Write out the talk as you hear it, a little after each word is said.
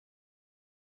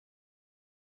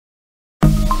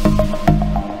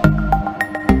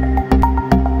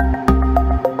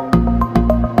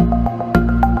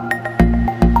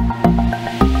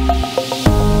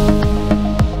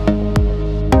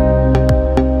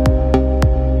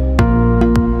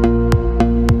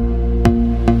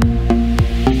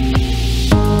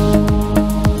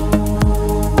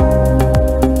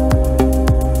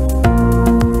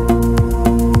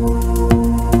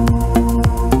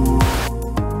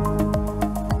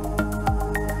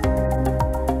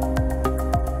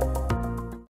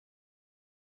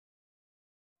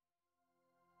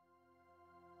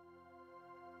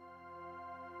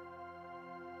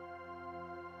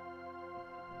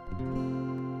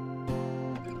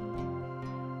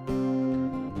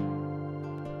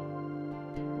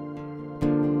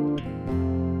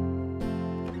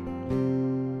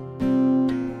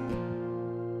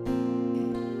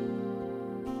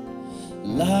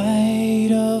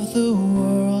of the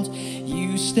world,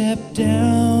 you stepped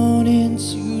down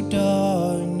into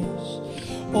darkness.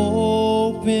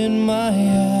 Open my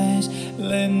eyes,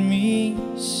 let me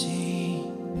see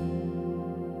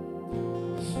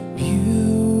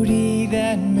beauty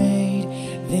that made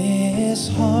this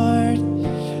heart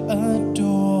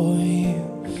adore you.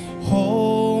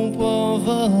 Hope of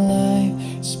a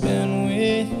life spent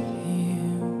with you.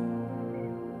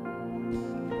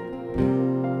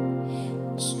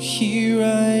 So here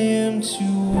I am to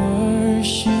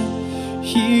worship,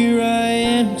 here I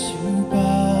am to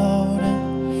bow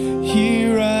down,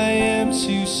 here I am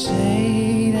to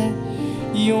say that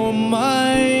you're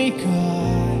my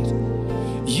God.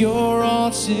 You're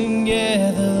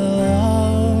altogether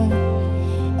love,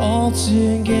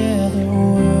 altogether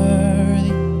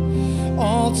worthy,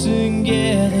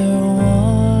 altogether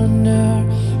wonderful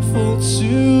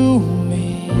to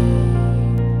me.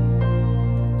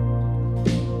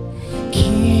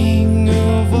 King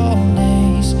of all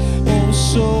days, oh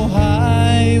so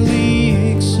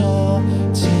highly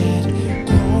exalted,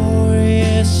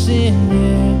 glorious in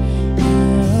you.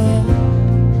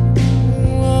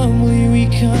 Humbly we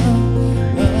come.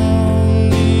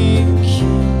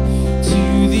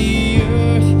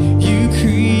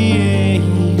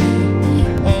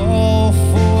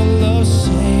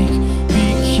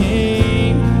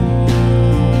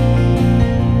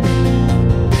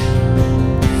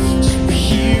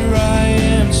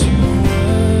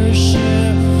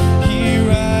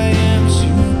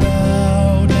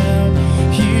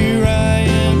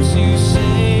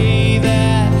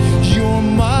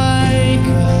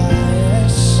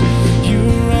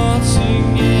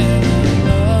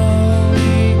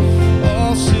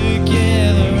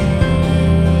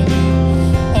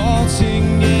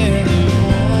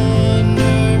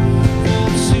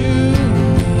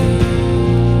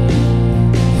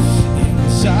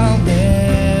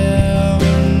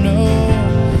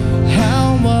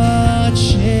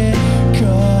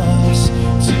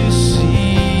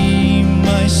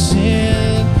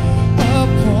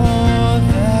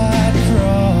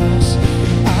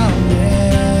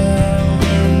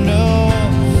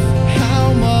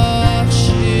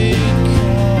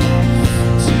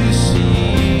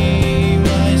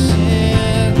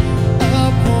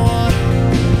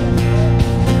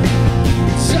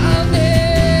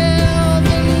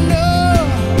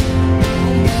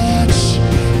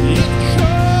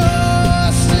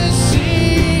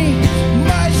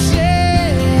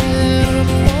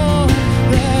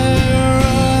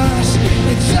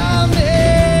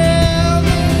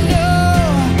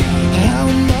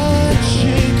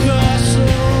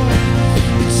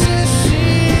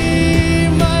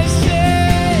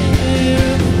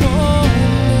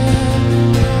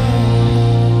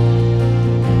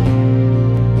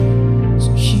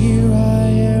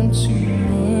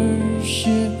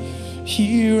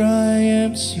 Here I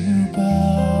am to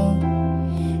bow,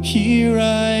 here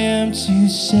I am to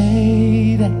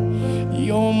say that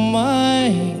you're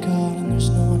my God and there's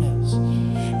no one else.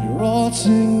 You're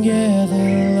altogether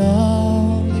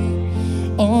lovely,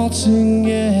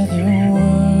 altogether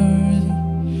worthy,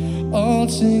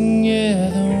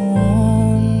 altogether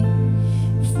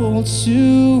wonderful to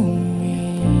me.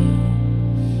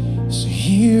 So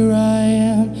here I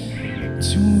am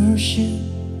to worship,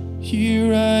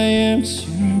 here I am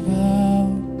to bow,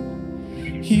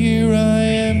 here I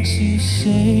am to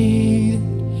say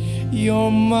that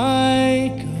you're my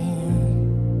God.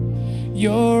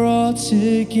 You're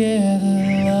altogether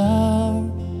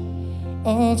love,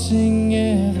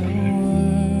 altogether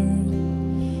worth,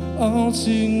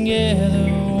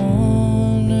 altogether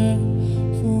wonderful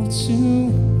to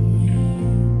me.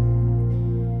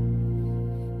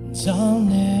 And I'll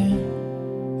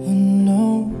never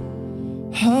know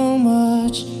how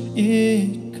much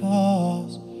it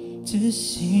costs to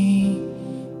see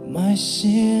my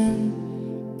sin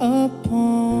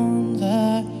upon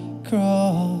that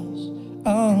cross.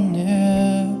 I'll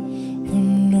never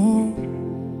know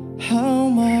how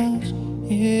much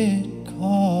it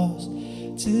costs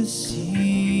to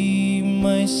see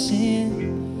my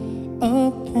sin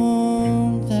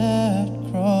upon that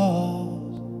cross.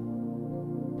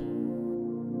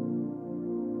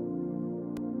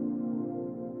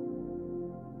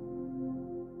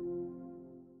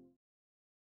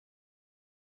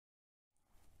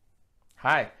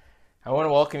 Hi, I want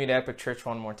to welcome you to Epic Church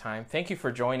one more time. Thank you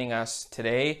for joining us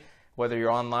today, whether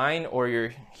you're online or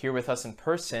you're here with us in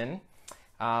person.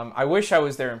 I wish I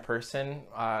was there in person,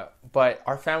 but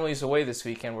our family's away this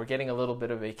weekend. We're getting a little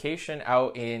bit of vacation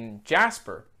out in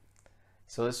Jasper.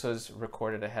 So this was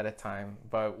recorded ahead of time,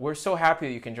 but we're so happy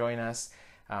that you can join us.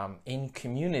 in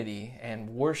community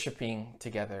and worshiping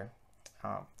together.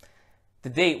 The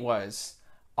date was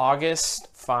August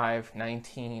 5,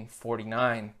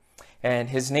 1949, and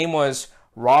his name was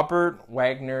Robert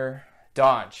Wagner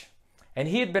Dodge. And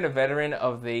he had been a veteran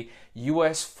of the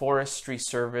U.S. Forestry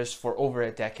Service for over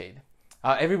a decade.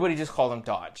 Everybody just called him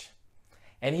Dodge.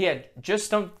 And he had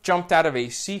just jumped out of a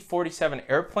C-47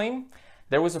 airplane.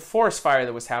 There was a forest fire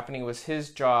that was happening. It was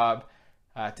his job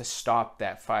to stop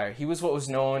that fire. He was what was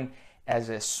known as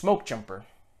a smoke jumper.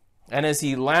 And as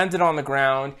he landed on the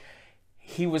ground,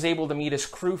 he was able to meet his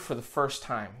crew for the first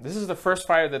time. This is the first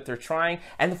fire that they're trying.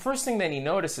 And the first thing that he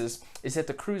notices is that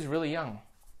the crew's really young.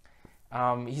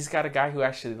 He's got a guy who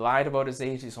actually lied about his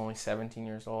age. He's only 17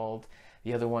 years old.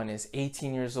 The other one is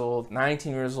 18 years old,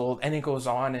 19 years old, and it goes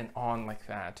on and on like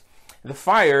that. The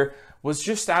fire was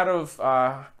just out of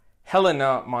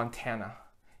Helena, Montana.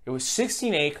 It was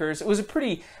 16 acres. It was a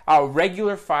pretty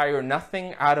regular fire,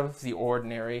 nothing out of the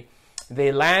ordinary.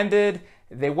 They landed.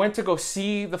 They went to go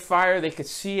see the fire. They could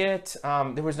see it.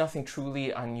 There was nothing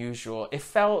truly unusual. It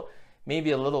felt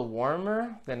maybe a little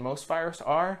warmer than most fires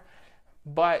are.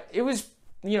 But it was,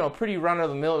 pretty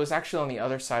run-of-the-mill. It was actually on the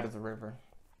other side of the river.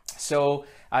 So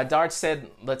Dodge said,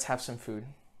 let's have some food.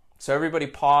 So everybody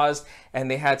paused,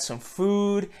 and they had some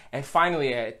food. And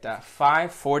finally, at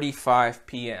 5:45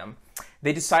 p.m.,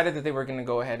 they decided that they were going to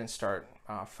go ahead and start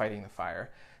fighting the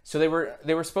fire. So they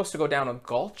were supposed to go down a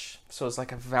gulch. So it was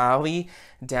like a valley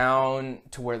down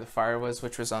to where the fire was,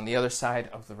 which was on the other side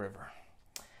of the river.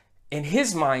 In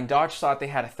his mind, Dodge thought they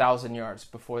had 1,000 yards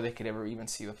before they could ever even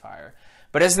see the fire.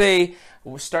 But as they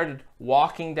started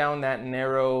walking down that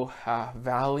narrow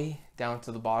valley down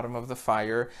to the bottom of the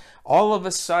fire, all of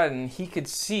a sudden he could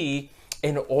see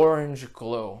an orange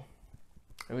glow.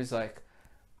 It was like,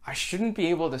 I shouldn't be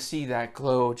able to see that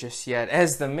glow just yet,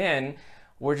 as the men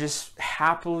were just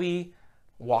happily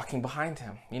walking behind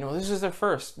him. This is their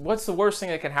first. What's the worst thing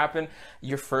that can happen?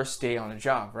 Your first day on a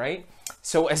job, right?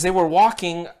 So as they were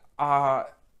walking,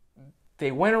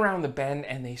 they went around the bend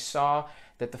and they saw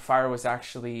that the fire was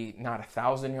actually not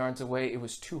 1,000 yards away, it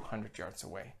was 200 yards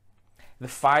away. The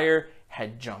fire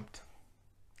had jumped.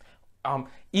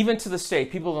 Even to this day,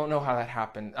 people don't know how that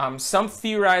happened. Some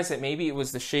theorize that maybe it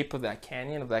was the shape of that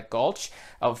canyon, of that gulch,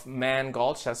 of Man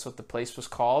Gulch, that's what the place was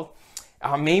called.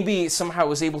 Maybe somehow it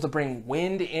was able to bring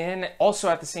wind in. Also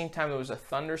at the same time, there was a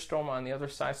thunderstorm on the other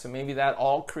side, so maybe that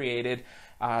all created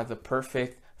the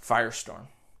perfect firestorm.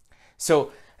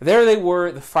 So there they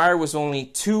were. The fire was only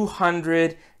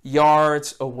 200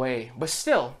 yards away. But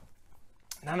still,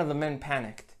 none of the men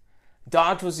panicked.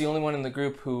 Dodge was the only one in the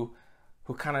group who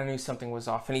kind of knew something was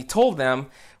off. And he told them,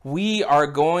 we are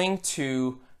going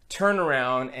to turn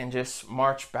around and just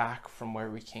march back from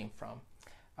where we came from.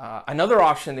 Another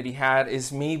option that he had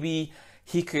is maybe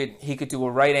he could do a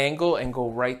right angle and go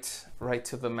right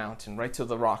to the mountain, right to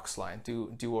the rock slide,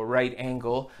 do a right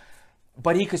angle.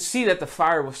 But he could see that the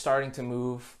fire was starting to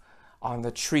move on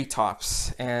the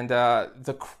treetops, and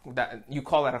that you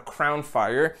call that a crown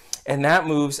fire, and that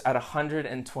moves at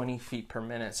 120 feet per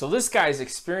minute. So this guy's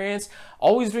experience,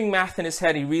 always doing math in his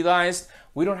head, he realized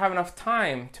we don't have enough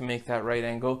time to make that right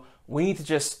angle. We need to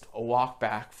just walk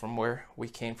back from where we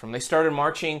came from. They started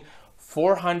marching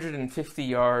 450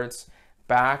 yards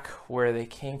back where they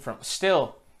came from.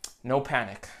 Still, no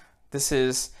panic. This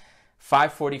is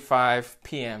 5:45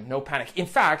 p.m. No panic. In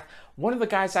fact, one of the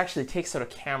guys actually takes out a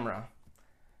camera,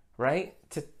 right,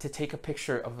 to take a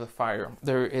picture of the fire.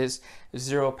 There is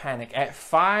zero panic. At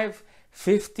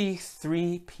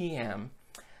 5:53 p.m.,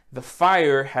 the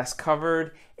fire has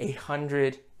covered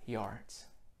 100 yards.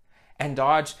 And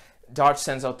Dodge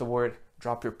sends out the word,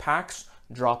 drop your packs,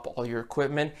 drop all your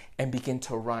equipment, and begin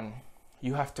to run.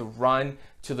 You have to run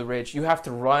to the ridge. You have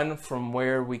to run from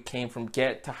where we came from,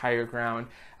 get to higher ground.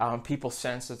 People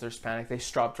sense that there's panic. They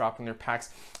stop dropping their packs.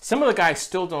 Some of the guys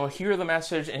still don't hear the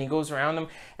message, and he goes around them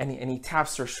and he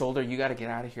taps their shoulder. You got to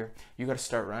get out of here. You got to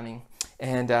start running.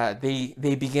 And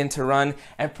they begin to run,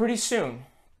 and pretty soon,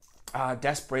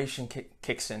 desperation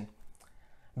kicks in.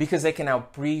 Because they can now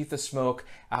breathe the smoke.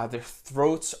 Their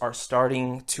throats are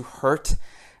starting to hurt.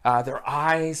 Their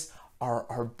eyes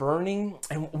are burning.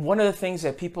 And one of the things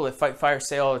that people that fight fire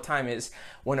say all the time is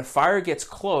when a fire gets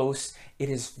close, it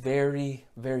is very,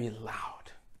 very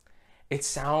loud. It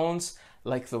sounds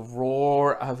like the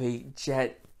roar of a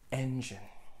jet engine.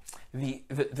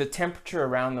 The temperature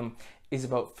around them is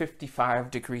about 55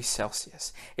 degrees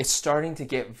Celsius. It's starting to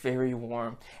get very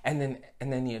warm, and then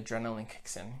the adrenaline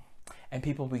kicks in. And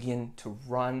people begin to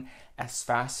run as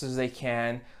fast as they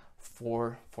can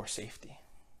for safety.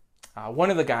 One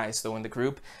of the guys, though, in the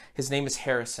group, his name is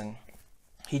Harrison.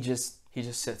 He just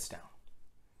sits down.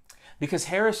 because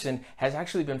Harrison has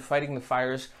actually been fighting the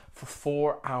fires for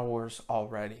 4 hours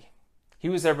already. He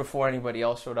was there before anybody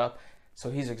else showed up, so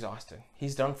he's exhausted.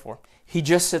 He's done for. He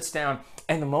just sits down,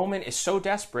 and the moment is so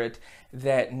desperate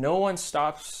that no one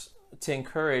stops to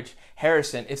encourage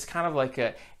Harrison. It's kind of like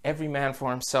a every man for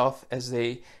himself as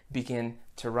they begin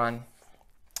to run.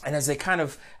 And as they kind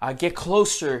of get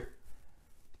closer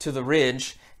to the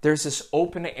ridge, there's this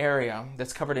open area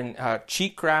that's covered in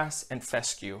cheatgrass and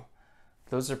fescue.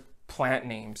 Those are plant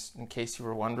names, in case you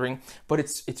were wondering, but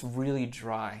it's really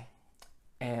dry.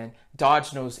 And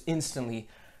Dodge knows instantly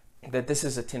that this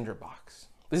is a tinderbox.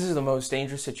 This is the most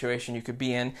dangerous situation you could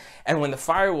be in. And when the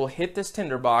fire will hit this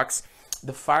tinderbox,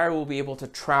 the fire will be able to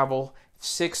travel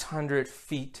 600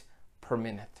 feet per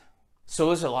minute. So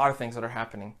there's a lot of things that are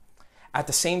happening. At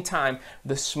the same time,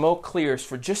 the smoke clears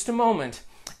for just a moment,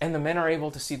 and the men are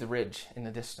able to see the ridge in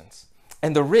the distance.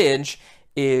 And the ridge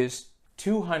is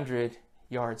 200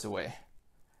 yards away.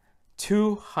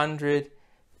 200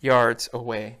 yards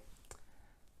away.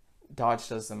 Dodge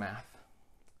does the math.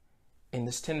 In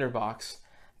this tinderbox,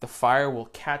 the fire will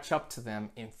catch up to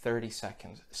them in 30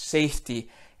 seconds. Safety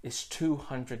is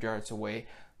 200 yards away.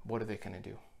 What are they going to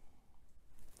do?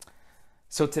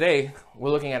 So today, we're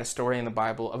looking at a story in the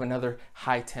Bible of another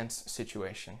high tense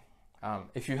situation.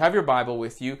 If you have your Bible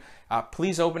with you,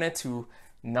 please open it to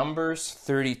Numbers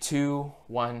 32,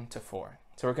 1-4.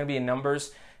 So we're going to be in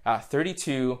Numbers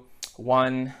 32,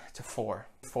 1-4.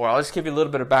 I'll just give you a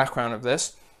little bit of background of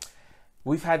this.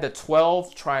 We've had the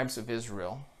 12 tribes of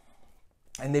Israel,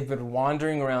 and they've been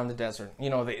wandering around the desert.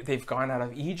 You know, they've gone out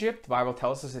of Egypt. The Bible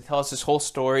tells us, they tell us this whole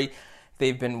story.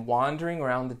 They've been wandering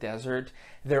around the desert.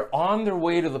 They're on their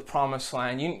way to the promised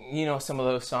land. You know some of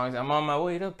those songs, I'm on my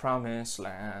way to the promised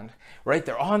land, right?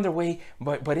 They're on their way,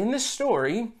 but in this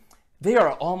story, they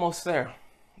are almost there.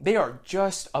 They are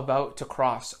just about to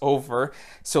cross over.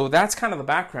 So that's kind of the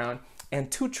background.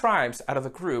 And 2 tribes out of the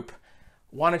group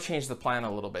want to change the plan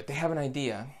a little bit. They have an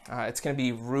idea. It's going to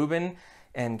be Reuben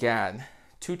and Gad,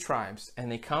 2 tribes.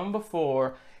 And they come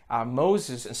before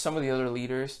Moses and some of the other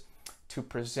leaders to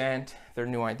present their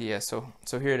new idea. So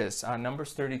here it is,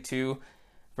 Numbers 32,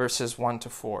 verses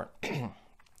 1-4. And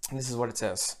this is what it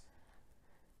says.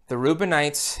 The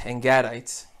Reubenites and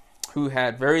Gadites, who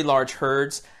had very large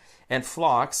herds and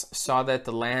flocks, saw that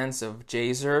the lands of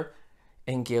Jazer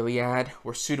and Gilead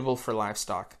were suitable for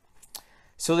livestock.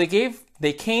 So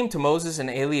they came to Moses and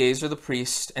Eleazar the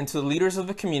priest and to the leaders of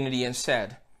the community and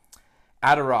said,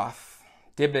 Adaroth,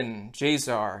 Dibon,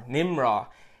 Jazer, Nimrah,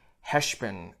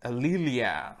 Heshbon,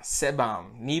 Eleliah,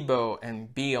 Sebam, Nebo,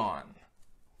 and Beon.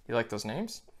 You like those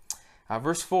names?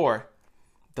 Verse 4,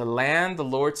 the land the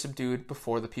Lord subdued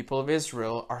before the people of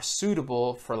Israel are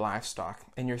suitable for livestock,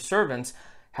 and your servants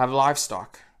have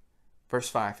livestock. Verse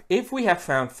 5, if we have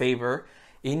found favor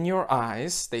in your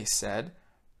eyes, they said,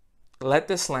 let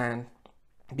this land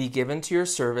be given to your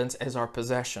servants as our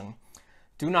possession.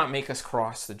 Do not make us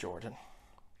cross the Jordan.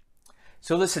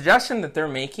 So the suggestion that they're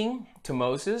making to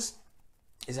Moses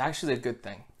is actually a good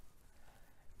thing.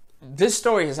 This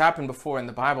story has happened before in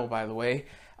the Bible, by the way.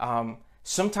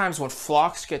 Sometimes when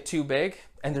flocks get too big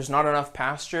and there's not enough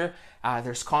pasture,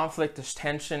 there's conflict, there's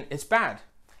tension, it's bad.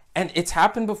 And it's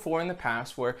happened before in the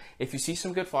past where if you see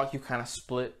some good flock, you kind of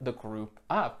split the group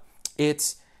up.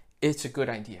 It's a good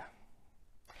idea.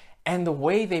 And the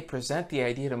way they present the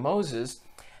idea to Moses,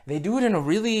 they do it in a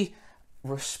really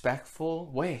respectful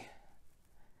way.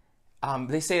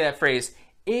 They say that phrase,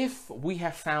 if we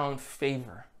have found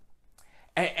favor.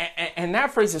 And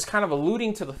that phrase is kind of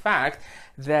alluding to the fact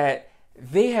that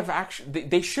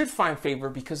they should find favor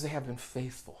because they have been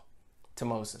faithful to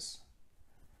Moses.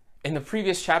 In the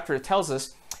previous chapter, it tells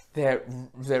us that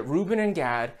Reuben and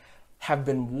Gad have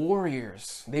been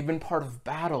warriors. They've been part of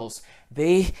battles.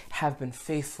 They have been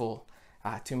faithful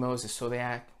to Moses, so they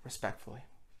act respectfully.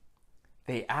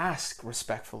 They ask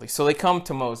respectfully. So they come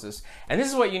to Moses. And this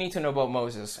is what you need to know about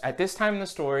Moses. At this time in the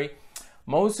story,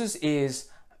 Moses is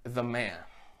the man.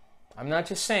 I'm not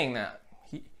just saying that.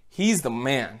 He's the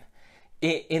man.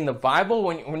 In the Bible,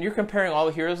 when you're comparing all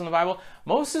the heroes in the Bible,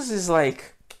 Moses is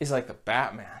like the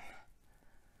Batman.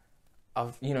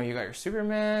 You got your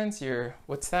Supermans, your,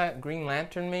 what's that, Green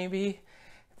Lantern maybe?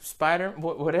 Spider,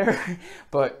 whatever.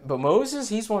 But Moses,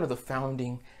 he's one of the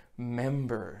founding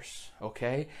members,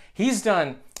 okay? He's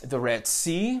done the Red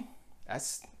Sea.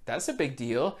 That's a big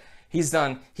deal. He's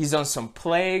done some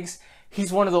plagues.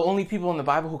 He's one of the only people in the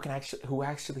Bible who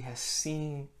actually has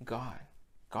seen God.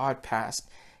 God passed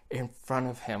in front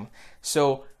of him.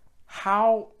 So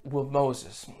how will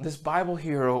Moses, this Bible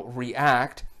hero,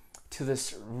 react to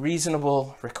this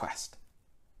reasonable request?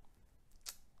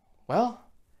 Well,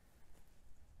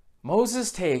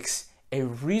 Moses takes a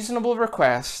reasonable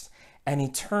request and he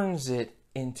turns it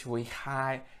into a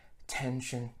high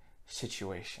tension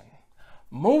situation.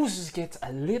 Moses gets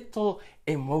a little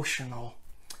emotional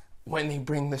when they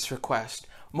bring this request.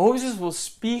 Moses will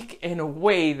speak in a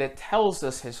way that tells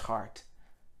us his heart.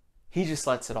 He just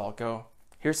lets it all go.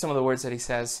 Here's some of the words that he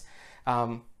says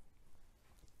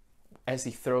as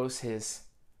he throws his,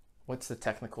 what's the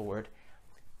technical word?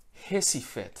 Hissy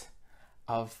fit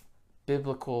of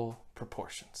biblical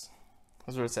proportions.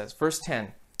 That's what it says. Verse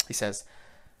 10, he says,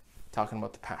 talking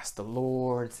about the past, the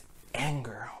Lord's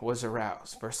anger was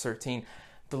aroused. Verse 13,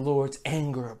 the Lord's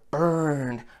anger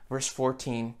burned. Verse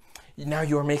 14, now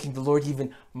you are making the Lord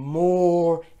even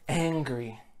more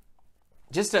angry.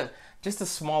 Just a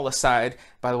small aside,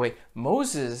 by the way,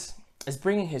 Moses is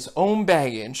bringing his own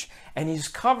baggage and he's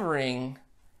covering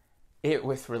it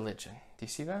with religion. Do you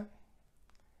see that?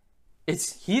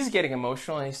 He's getting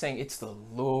emotional and he's saying it's the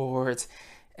Lord's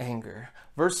anger.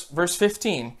 Verse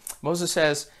 15, Moses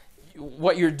says,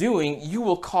 what you're doing, you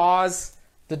will cause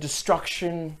the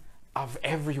destruction of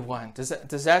everyone. Does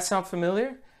that sound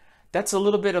familiar? That's a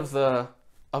little bit of the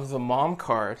mom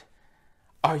card.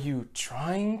 Are you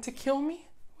trying to kill me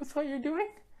with what you're doing?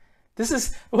 This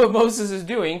is what Moses is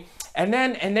doing. And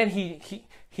then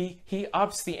he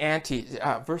ups the ante.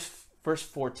 Verse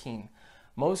 14.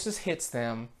 Moses hits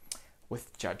them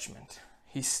with judgment.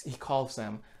 He calls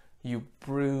them, you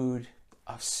brood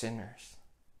of sinners.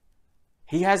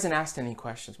 He hasn't asked any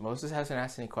questions. Moses hasn't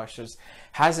asked any questions.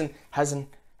 Hasn't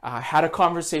had a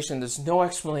conversation. There's no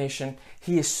explanation.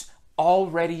 He is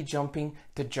already jumping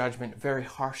to judgment, very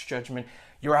harsh judgment.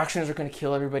 Your actions are going to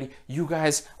kill everybody. You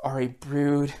guys are a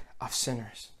brood of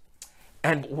sinners.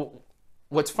 And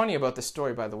what's funny about this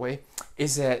story, by the way,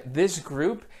 is that this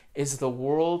group is the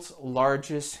world's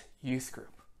largest youth group.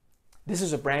 This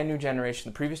is a brand new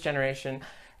generation. The previous generation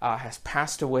has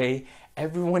passed away.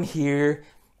 Everyone here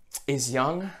is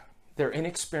young. They're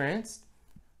inexperienced.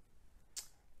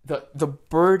 The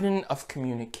burden of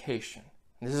communication,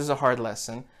 this is a hard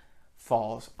lesson,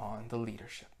 falls on the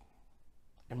leadership.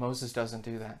 And Moses doesn't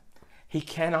do that. He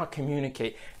cannot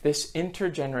communicate. This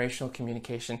intergenerational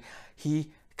communication,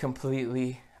 he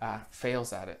completely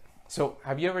fails at it. So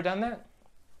have you ever done that?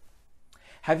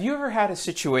 Have you ever had a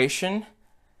situation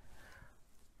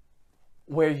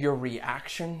where your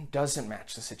reaction doesn't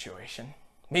match the situation?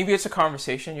 Maybe it's a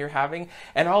conversation you're having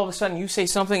and all of a sudden you say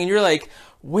something and you're like,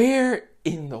 where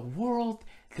in the world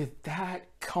did that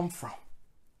come from?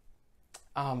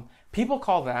 People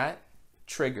call that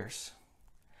triggers.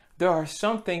 There are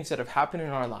some things that have happened in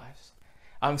our lives,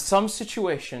 some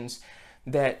situations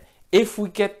that if we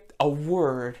get a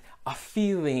word, a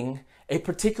feeling, a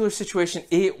particular situation,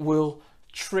 it will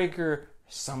trigger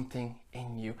something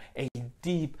in you, a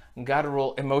deep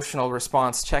guttural emotional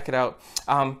response. Check it out.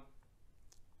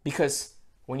 Because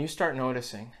when you start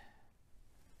noticing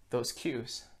those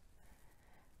cues,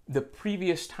 the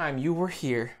previous time you were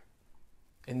here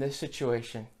in this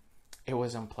situation, it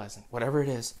was unpleasant, whatever it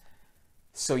is.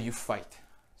 So you fight.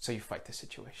 So you fight the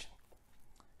situation.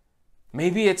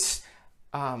 Maybe it's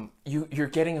you're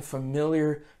getting a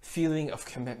familiar feeling of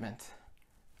commitment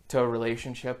to a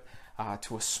relationship,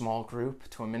 to a small group,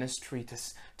 to a ministry,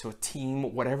 to a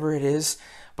team, whatever it is.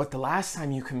 But the last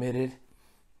time you committed,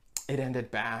 it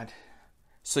ended bad.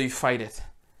 So you fight it.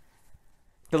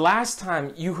 The last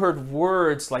time you heard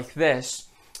words like this,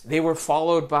 they were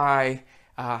followed by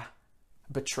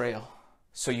betrayal.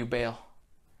 So you bail.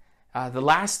 The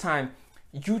last time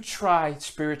you tried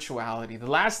spirituality,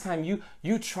 the last time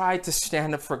you tried to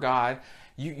stand up for God,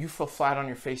 you fell flat on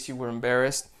your face, you were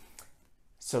embarrassed.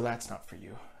 So that's not for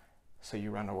you. So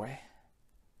you run away.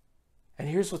 And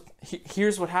here's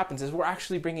what happens is we're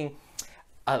actually bringing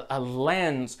a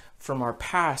lens from our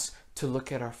past to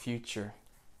look at our future.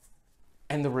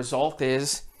 And the result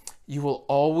is you will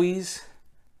always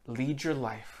lead your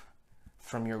life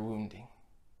from your wounding.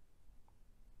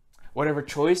 Whatever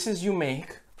choices you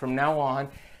make from now on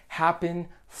happen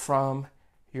from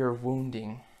your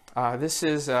wounding. This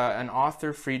is an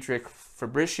author, Friedrich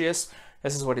Fabricius.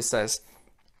 This is what he says.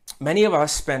 Many of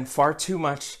us spend far too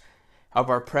much of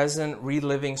our present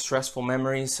reliving stressful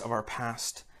memories of our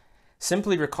past.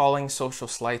 Simply recalling social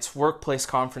slights, workplace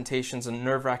confrontations, and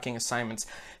nerve-wracking assignments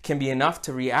can be enough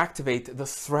to reactivate the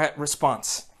threat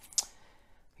response.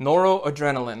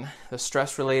 Noradrenaline, the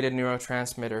stress-related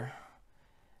neurotransmitter,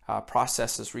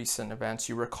 processes recent events.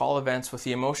 You recall events with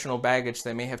the emotional baggage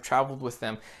that may have traveled with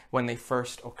them when they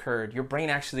first occurred. Your brain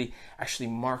actually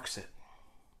marks it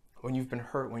when you've been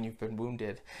hurt, when you've been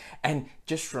wounded. And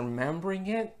just remembering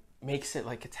it makes it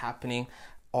like it's happening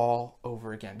all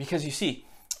over again. Because you see,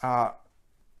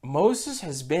 Moses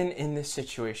has been in this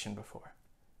situation before.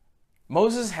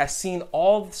 Moses has seen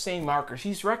all the same markers.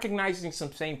 He's recognizing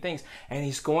some same things, and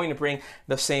he's going to bring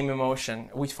the same emotion.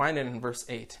 We find it in verse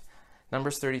 8.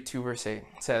 Numbers 32, verse 8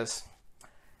 says,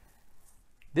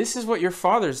 "This is what your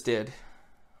fathers did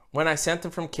when I sent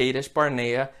them from Kadesh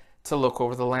Barnea to look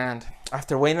over the land.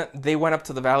 After they went up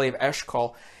to the valley of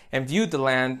Eshcol and viewed the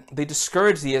land, they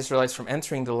discouraged the Israelites from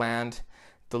entering the land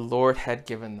the Lord had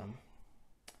given them."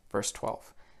 Verse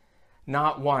 12.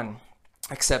 "Not one,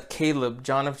 except Caleb,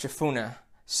 son of Jephunneh,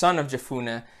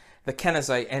 the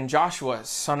Kenizzite, and Joshua,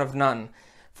 son of Nun,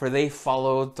 for they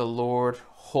followed the Lord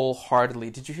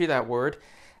wholeheartedly." Did you hear that word?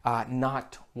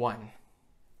 Not one,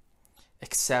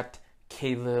 except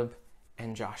Caleb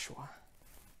and Joshua.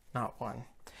 Not one.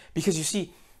 Because you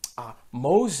see,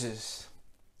 Moses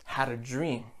had a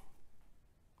dream.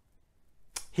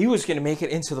 He was going to make it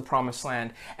into the promised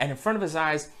land. And in front of his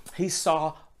eyes, he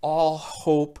saw all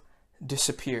hope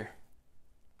disappear.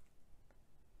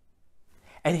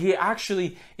 And he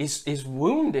actually is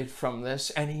wounded from this,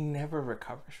 and he never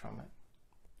recovers from it.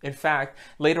 In fact,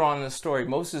 later on in the story,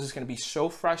 Moses is going to be so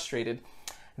frustrated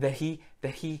that he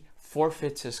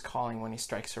forfeits his calling when he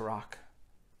strikes a rock.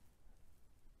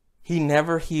 He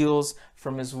never heals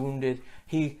from his wounded.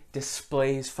 He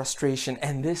displays frustration.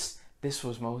 And this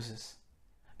was Moses.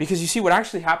 Because you see, what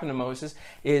actually happened to Moses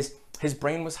is his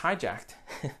brain was hijacked.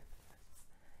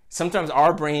 Sometimes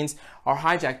our brains are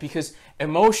hijacked because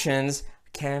emotions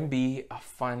can be a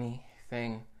funny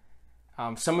thing.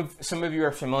 Some of you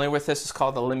are familiar with this. It's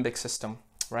called the limbic system,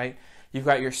 right? You've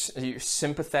got your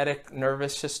sympathetic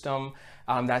nervous system.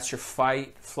 That's your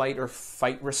flight or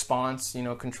fight response,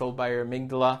 controlled by your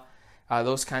amygdala,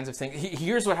 those kinds of things.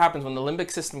 Here's what happens when the limbic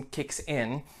system kicks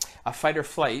in, fight or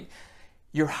flight.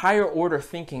 Your higher order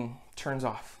thinking turns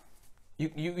off.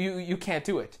 You can't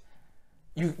do it.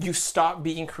 You stop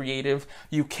being creative.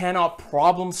 You cannot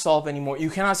problem solve anymore. You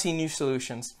cannot see new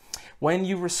solutions when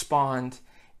you respond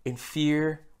in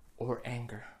fear or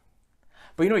anger.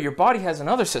 But your body has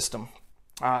another system,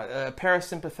 a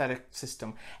parasympathetic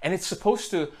system, and it's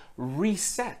supposed to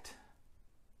reset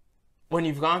when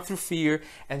you've gone through fear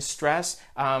and stress.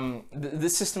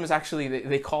 This system is actually,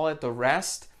 they call it the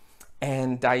rest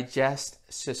and digest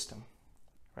system,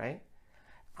 right?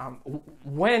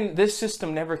 When this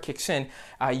system never kicks in,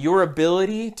 your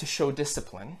ability to show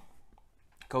discipline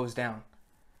goes down,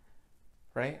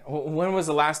 right? When was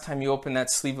the last time you opened that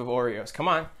sleeve of Oreos? Come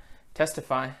on,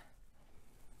 testify.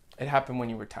 It happened when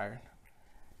you were tired.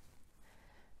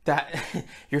 That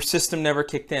your system never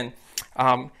kicked in.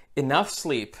 Enough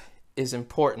sleep is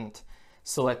important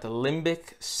so that the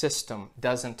limbic system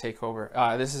doesn't take over.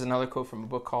 This is another quote from a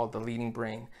book called The Leading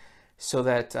Brain. So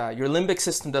that your limbic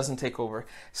system doesn't take over.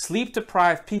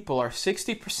 Sleep-deprived people are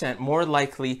 60% more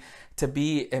likely to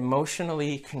be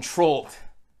emotionally controlled.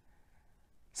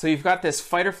 So you've got this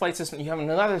fight or flight system. You have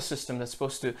another system that's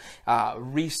supposed to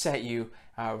reset you,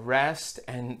 rest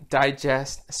and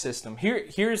digest system.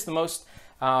 Here's the most,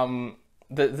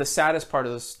 the saddest part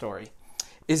of the story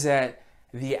is that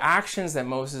the actions that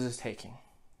Moses is taking,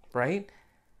 right?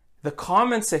 The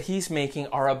comments that he's making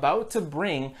are about to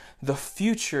bring the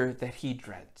future that he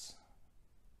dreads.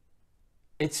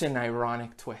 It's an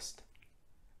ironic twist.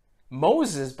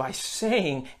 Moses, by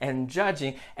saying and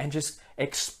judging and just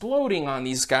exploding on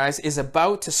these guys, is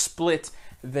about to split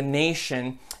the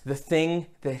nation, the thing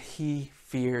that he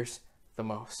fears the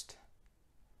most.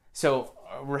 So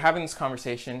we're having this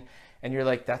conversation and you're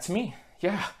like, that's me.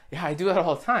 Yeah, I do that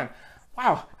all the time.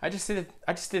 Wow, I just did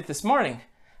it this morning.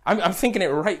 I'm thinking it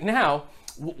right now.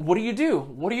 What do you do?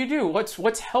 What do you do?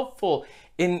 What's helpful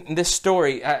in this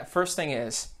story? First thing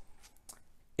is,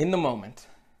 in the moment,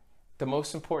 the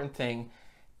most important thing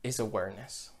is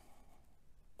awareness.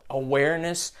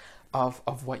 Awareness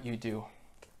of what you do.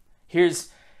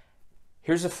 Here's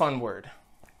a fun word.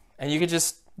 And you could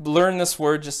just learn this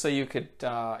word just so you could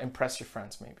impress your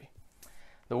friends maybe.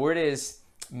 The word is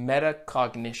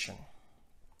metacognition.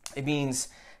 It means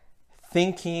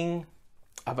thinking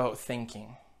about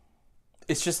thinking.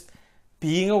 It's just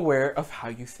being aware of how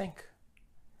you think.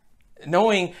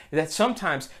 Knowing that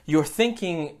sometimes your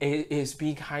thinking is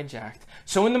being hijacked.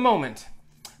 So in the moment,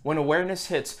 when awareness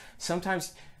hits,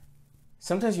 sometimes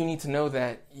you need to know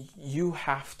that you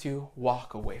have to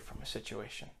walk away from a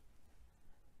situation.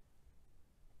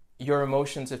 Your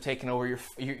emotions have taken over.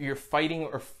 You're fighting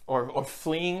or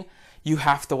fleeing. You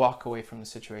have to walk away from the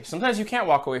situation. Sometimes you can't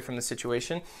walk away from the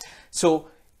situation. So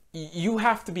you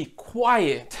have to be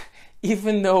quiet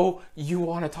even though you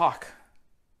want to talk.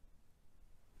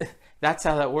 That's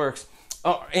how that works.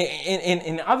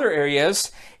 In other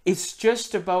areas, it's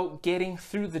just about getting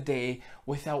through the day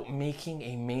without making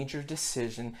a major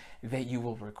decision that you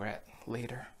will regret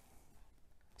later.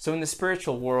 So in the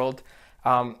spiritual world,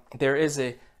 there is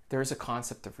a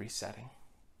concept of resetting.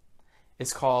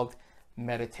 It's called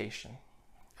meditation.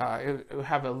 We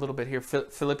have a little bit here.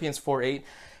 Philippians 4:8.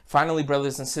 Finally,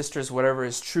 brothers and sisters, whatever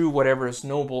is true, whatever is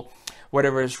noble,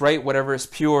 whatever is right, whatever is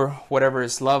pure, whatever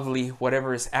is lovely,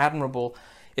 whatever is admirable,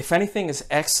 if anything is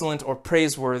excellent or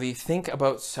praiseworthy, think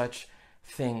about such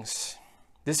things.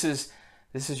 This is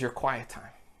your quiet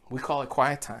time. We call it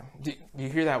quiet time. Do you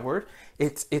hear that word?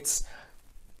 It's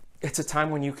a time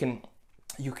when you can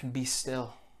be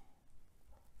still.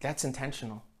 That's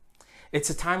intentional. It's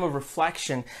a time of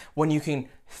reflection when you can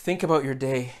think about your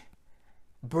day.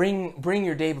 Bring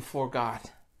your day before God.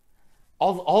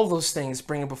 All those things,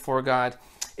 bring it before God.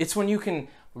 It's when you can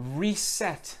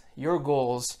reset your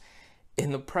goals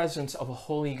in the presence of a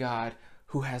holy God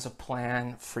who has a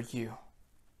plan for you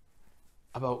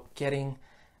about getting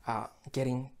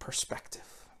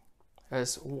perspective.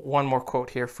 There's one more quote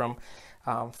here from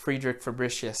Friedrich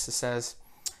Fabricius. It says,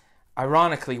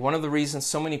 ironically, one of the reasons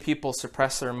so many people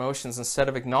suppress their emotions instead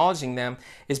of acknowledging them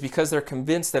is because they're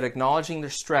convinced that acknowledging their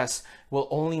stress will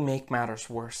only make matters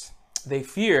worse. They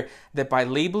fear that by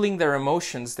labeling their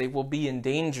emotions, they will be in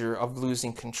danger of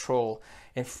losing control.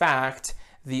 In fact,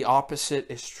 the opposite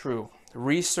is true.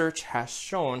 Research has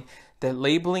shown that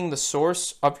labeling the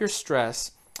source of your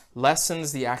stress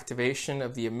lessens the activation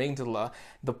of the amygdala,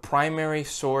 the primary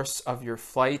source of your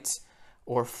flight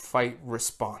or fight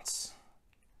response.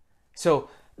 So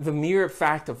the mere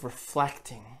fact of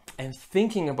reflecting and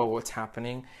thinking about what's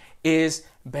happening is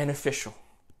beneficial.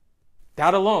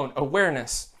 That alone,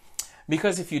 awareness.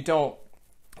 Because if you don't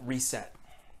reset,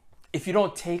 if you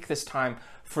don't take this time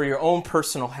for your own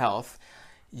personal health,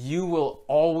 you will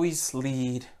always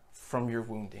lead from your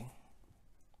wounding,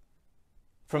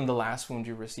 from the last wound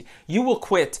you received. You will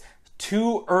quit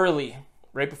too early,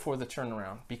 right before the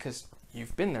turnaround, because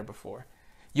you've been there before.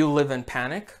 You'll live in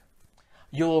panic.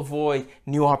 You'll avoid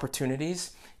new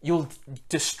opportunities. You'll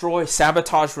destroy,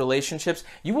 sabotage relationships.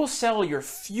 You will sell your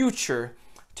future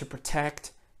to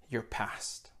protect your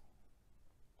past.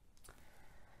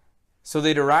 So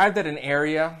they'd arrived at an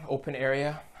area, open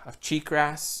area, of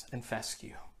cheatgrass and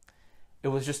fescue. It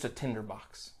was just a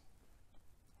tinderbox.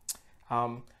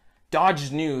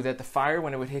 Dodge knew that the fire,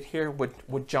 when it would hit here,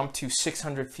 would jump to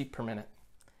 600 feet per minute.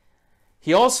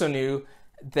 He also knew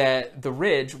that the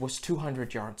ridge was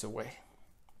 200 yards away.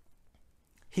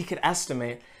 He could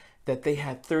estimate that they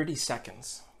had 30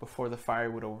 seconds before the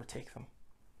fire would overtake them.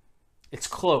 It's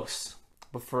close,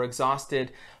 but for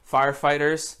exhausted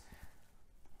firefighters,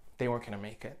 they weren't going to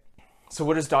make it. So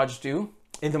what does Dodge do?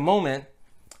 In the moment,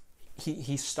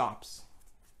 he stops.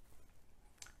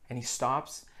 And he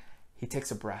stops, he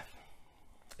takes a breath.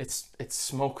 It's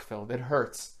smoke-filled, it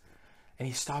hurts. And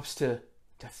he stops to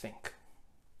think.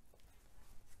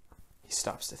 He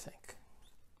stops to think.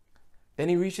 Then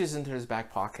he reaches into his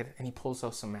back pocket and he pulls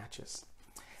out some matches.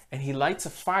 And he lights a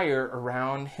fire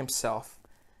around himself.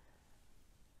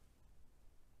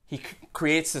 He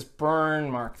creates this burn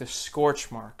mark, this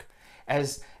scorch mark,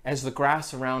 as the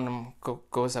grass around him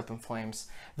goes up in flames.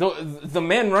 The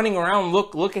men running around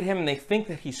look at him and they think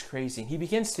that he's crazy. He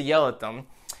begins to yell at them,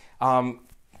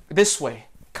 this way,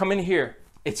 come in here.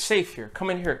 It's safe here. Come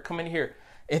in here,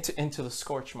 into the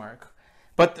scorch mark.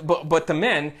 But the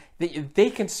men, they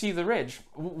can see the ridge.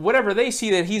 Whatever they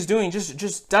see that he's doing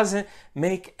just doesn't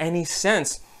make any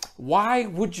sense. Why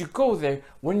would you go there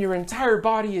when your entire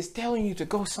body is telling you to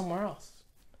go somewhere else?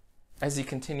 As he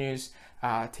continues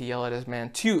to yell at his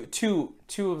men, two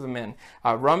of the men,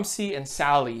 Rumsey and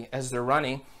Sally, as they're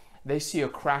running, they see a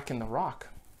crack in the rock,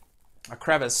 a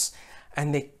crevice,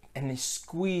 and they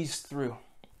squeeze through.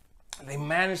 They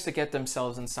manage to get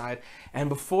themselves inside, and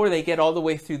before they get all the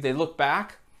way through, they look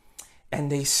back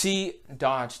and they see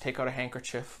Dodge take out a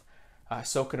handkerchief,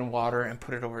 soak it in water, and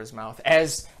put it over his mouth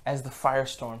as the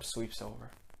firestorm sweeps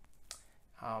over.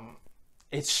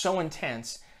 It's so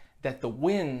intense that the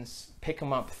winds pick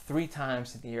him up 3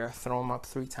 times in the air, throw him up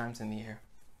 3 times in the air.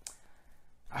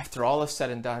 After all is said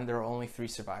and done, there are only 3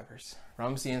 survivors: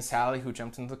 Rumsey and Sally, who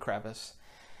jumped into the crevice,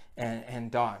 and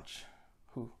Dodge,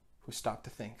 who stopped to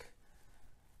think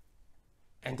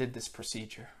and did this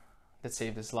procedure that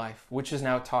saved his life, which is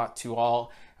now taught to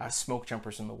all smoke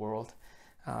jumpers in the world.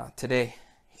 Today,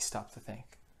 he stopped to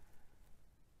think.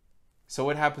 So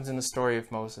what happens in the story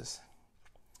of Moses?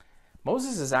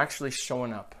 Moses is actually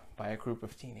shown up by a group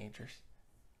of teenagers.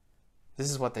 This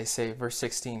is what they say, verse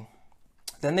 16.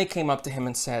 Then they came up to him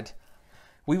and said,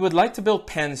 "We would like to build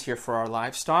pens here for our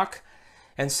livestock,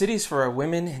 and cities for our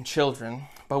women and children,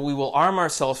 but we will arm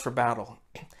ourselves for battle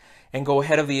and go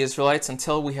ahead of the Israelites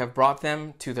until we have brought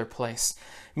them to their place.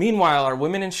 Meanwhile, our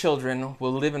women and children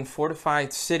will live in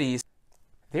fortified cities.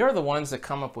 They are the ones that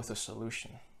come up with a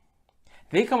solution.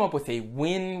 They come up with a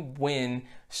win-win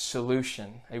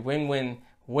solution, a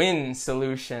win-win-win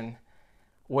solution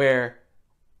where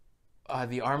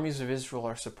the armies of Israel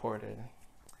are supported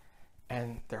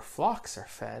and their flocks are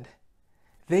fed.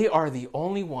 They are the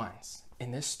only ones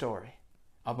in this story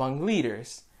among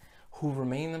leaders who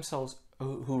remain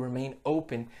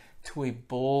open to a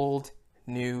bold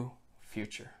new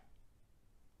future.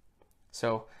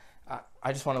 So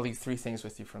I just want to leave 3 things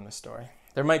with you from this story.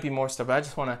 There might be more stuff, but I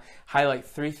just want to highlight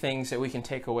 3 things that we can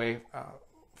take away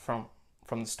from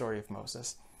the story of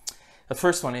Moses. The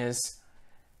first one is,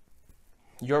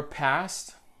 your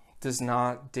past does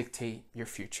not dictate your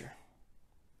future.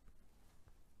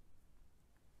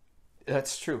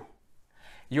 That's true.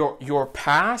 Your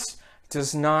past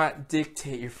does not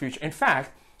dictate your future. In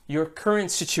fact, your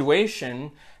current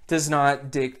situation does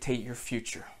not dictate your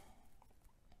future.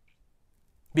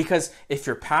 Because if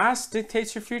your past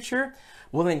dictates your future,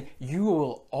 well, then you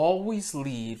will always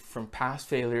lead from past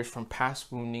failures, from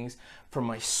past woundings, from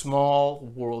a small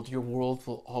world. Your world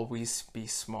will always be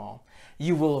small.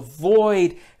 You will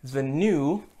avoid the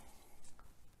new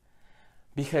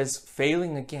because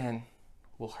failing again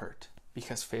will hurt,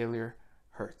 because failure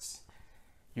hurts.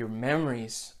 Your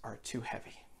memories are too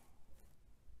heavy.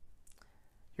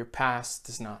 Your past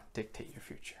does not dictate your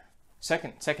future.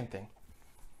 Second thing,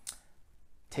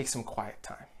 take some quiet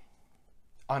time.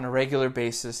 On a regular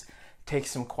basis, take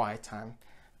some quiet time.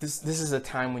 This is a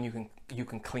time when you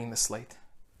can clean the slate.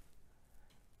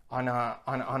 On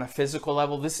a physical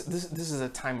level, this is a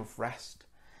time of rest,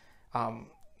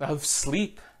 of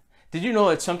sleep. Did you know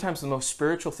that sometimes the most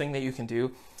spiritual thing that you can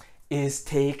do is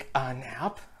take a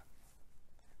nap?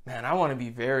 Man, I want to be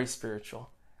very spiritual.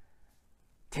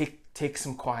 Take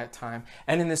some quiet time.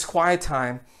 And in this quiet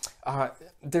time,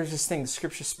 there's this thing, the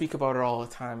scriptures speak about it all the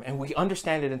time, and we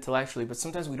understand it intellectually, but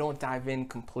sometimes we don't dive in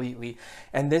completely.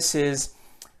 And this is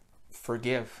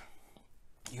forgive.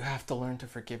 You have to learn to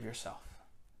forgive yourself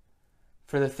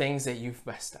for the things that you've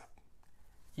messed up.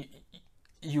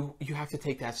 You have to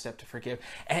take that step to forgive.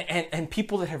 And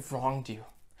people that have wronged you,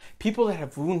 people that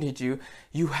have wounded you,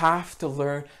 you have to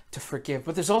learn to forgive.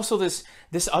 But there's also this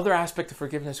other aspect of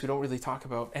forgiveness we don't really talk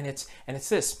about, and it's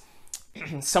this.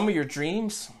 Some of your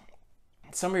dreams,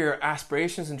 some of your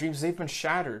aspirations and dreams, they've been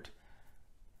shattered.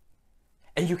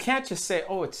 And you can't just say,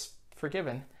 oh, it's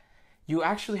forgiven. You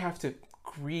actually have to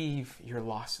grieve your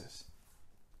losses.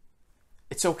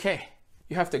 It's okay.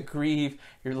 You have to grieve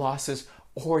your losses,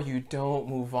 or you don't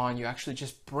move on. You actually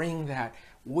just bring that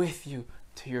with you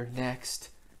to your next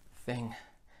thing.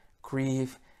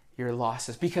 Grieve your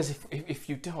losses, because if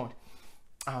you don't,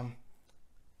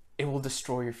 it will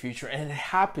destroy your future. And it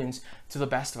happens to the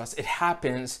best of us. It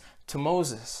happens to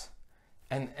Moses.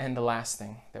 And the last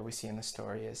thing that we see in the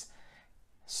story is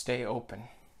stay open.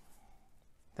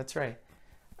 That's right.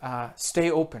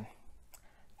 Stay open.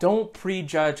 Don't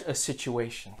prejudge a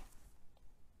situation.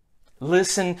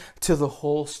 Listen to the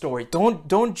whole story.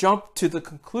 Don't jump to the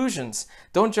conclusions.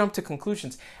 Don't jump to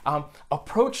conclusions.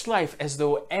 Approach life as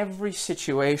though every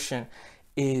situation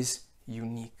is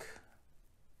unique.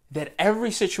 That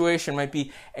every situation might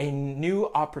be a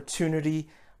new opportunity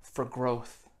for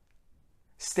growth.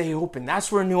 Stay open.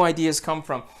 That's where new ideas come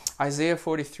from. Isaiah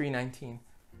 43:19.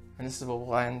 And this is what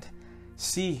we'll end.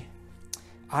 See,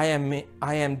 I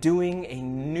am doing a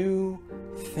new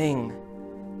thing.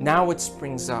 Now it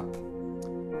springs up.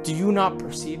 Do you not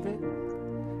perceive it?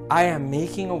 I am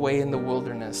making a way in the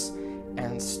wilderness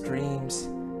and streams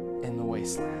in the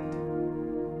wasteland.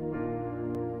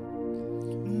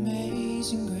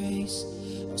 Amazing grace,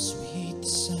 how sweet the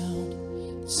sound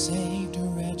that saved a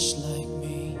wretch like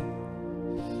me.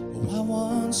 Oh, I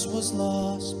once was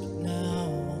lost, but now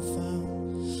I'm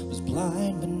found. Was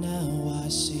blind, but now I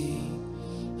see.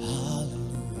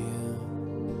 Hallelujah.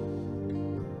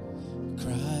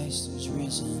 Christ is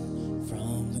risen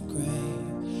from the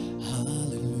grave.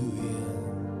 Hallelujah.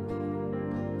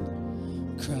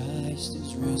 Christ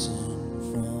is risen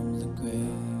from the grave.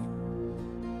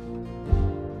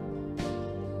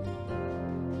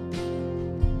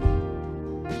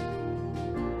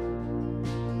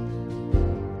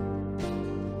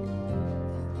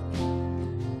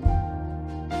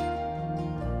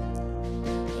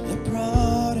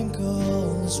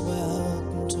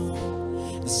 Welcomed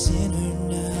home, the sinner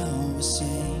now a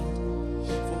saint.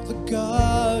 For the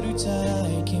God who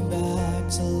died came back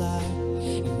to life,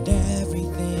 and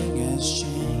everything has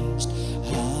changed.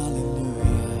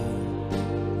 Hallelujah.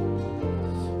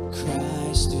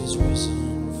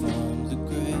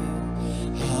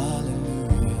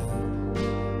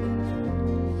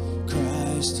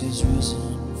 Christ is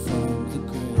risen from the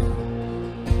grave.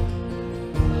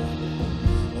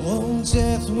 Oh,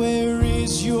 death, where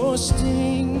is your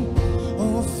sting?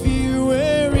 Oh, fear,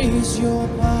 where is your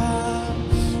power?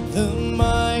 The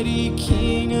mighty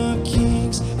King of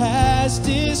Kings has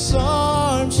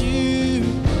disarmed you,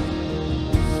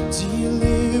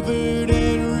 delivered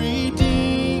and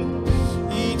redeemed.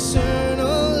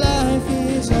 Eternal life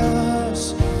is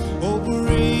ours. Oh,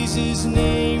 praise His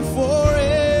name forever.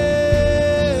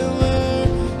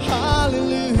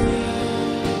 Hallelujah.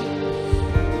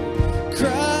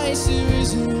 Christ is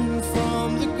risen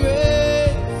from the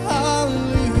grave.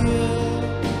 Hallelujah.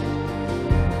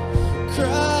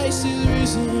 Christ is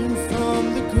risen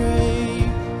from the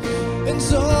grave. And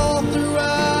all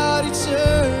throughout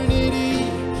eternity,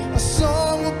 our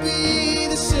song will be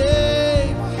the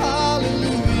same.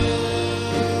 Hallelujah.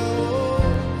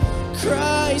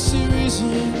 Christ is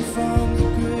risen from the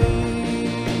grave.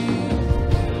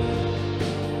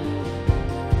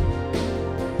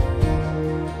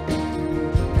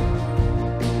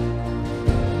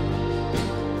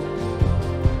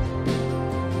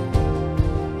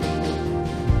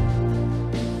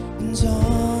 And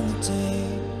on the day,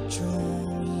 draw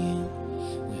me in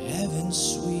with heaven's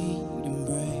sweet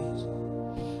embrace.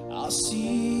 I'll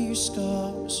see your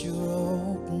scars, your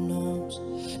open arms,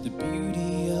 the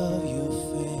beauty of your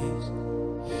face.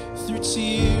 Through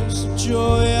tears of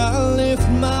joy, I lift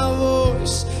my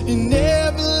voice in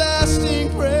everlasting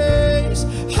praise.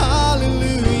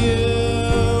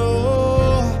 Hallelujah.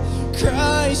 Oh,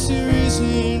 Christ is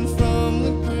risen from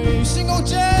the grave. Sing, oh,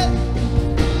 death.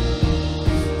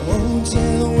 Oh,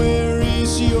 death, where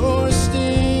is your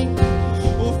sting?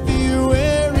 Oh, fear,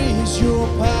 where is your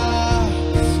power?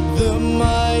 The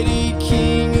mighty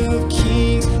King of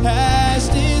Kings has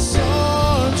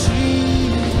disarmed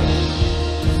you,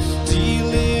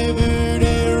 delivered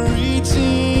and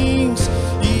redeemed.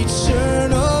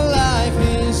 Eternal life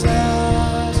is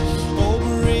ours. Oh,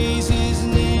 praise His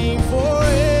name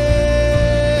forever.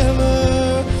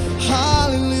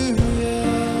 Hallelujah.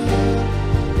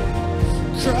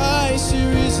 Christ is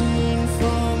risen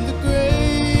from the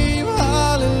grave.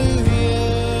 Hallelujah.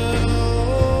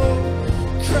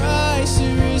 Christ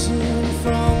is risen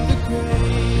from the grave.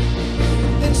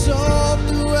 And all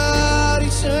throughout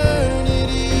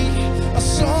eternity, our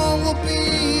song will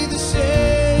be the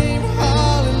same.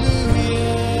 Hallelujah.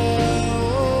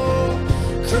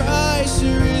 Christ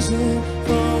is risen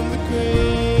from the grave.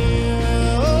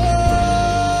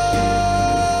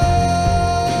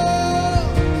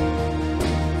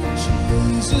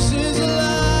 Jesus is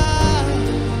alive.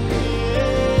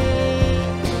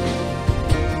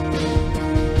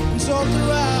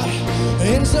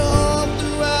 And all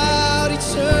throughout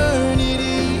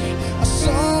eternity, our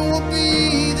song will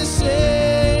be the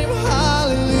same.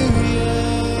 Hallelujah.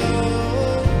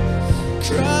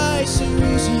 Christ is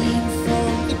risen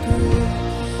from the grave.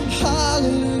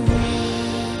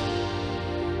 Hallelujah.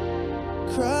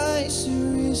 Christ is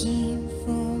risen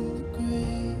from the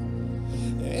grave.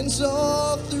 And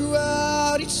all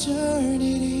throughout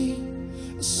eternity,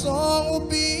 the song will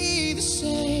be the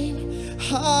same.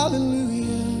 Hallelujah.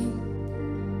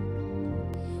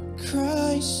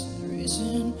 Christ is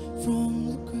risen